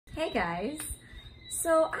Hey guys,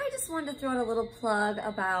 so I just wanted to throw in a little plug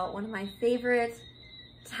about one of my favorite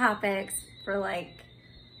topics for like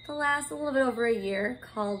the last a little bit over a year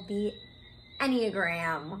called the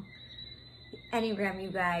Enneagram. Enneagram,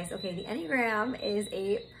 you guys. Okay, the Enneagram is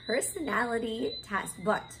a personality test,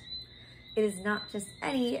 but it is not just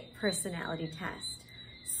any personality test.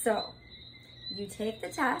 So you take the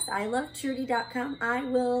test. I love Trudy.com. I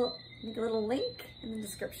will make a little link in the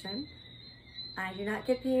description. I do not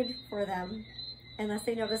get paid for them unless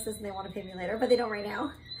they notice this and they want to pay me later, but they don't right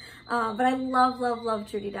now. But I love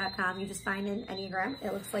Trudy.com. You just find an Enneagram.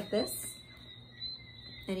 It looks like this.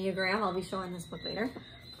 Enneagram. I'll be showing this book later.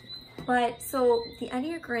 But so the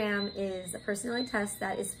Enneagram is a personality test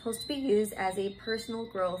that is supposed to be used as a personal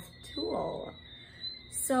growth tool.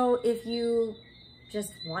 So if you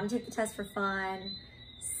just want to take the test for fun,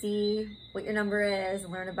 see what your number is,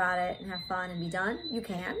 learn about it and have fun and be done, you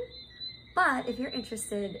can. But if you're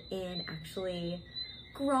interested in actually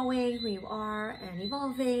growing who you are and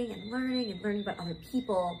evolving and learning about other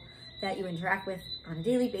people that you interact with on a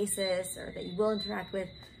daily basis or that you will interact with,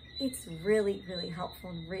 it's really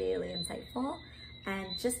helpful and really insightful. And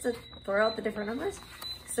just to throw out the different numbers.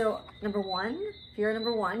 So number one, if you're a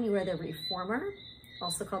number one, you are the reformer,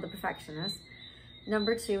 also called the perfectionist.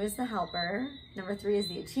 Number two is the helper. Number three is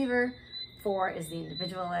the achiever. 4 is the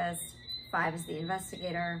individualist. 5 is the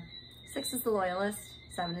investigator. 6 is the loyalist.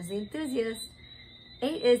 7 is the enthusiast.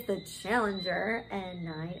 8 is the challenger. And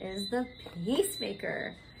 9 is the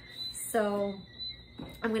peacemaker. So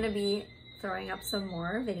I'm going to be throwing up some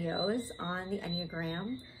more videos on the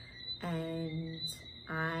Enneagram, and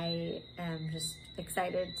I am just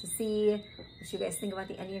excited to see what you guys think about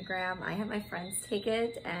the Enneagram. I have my friends take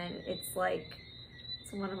it, and it's like,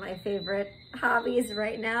 it's one of my favorite hobbies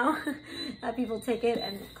right now that people take it,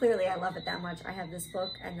 and clearly I love it that much. I have this book,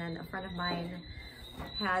 and then a friend of mine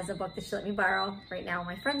has a book that she let me borrow. Right now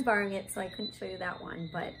my friend's borrowing it, so I couldn't show you that one,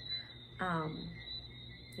 but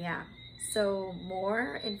yeah. So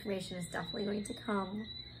more information is definitely going to come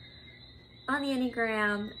on the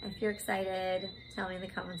Enneagram. If you're excited, tell me in the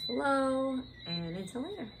comments below, and until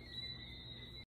later.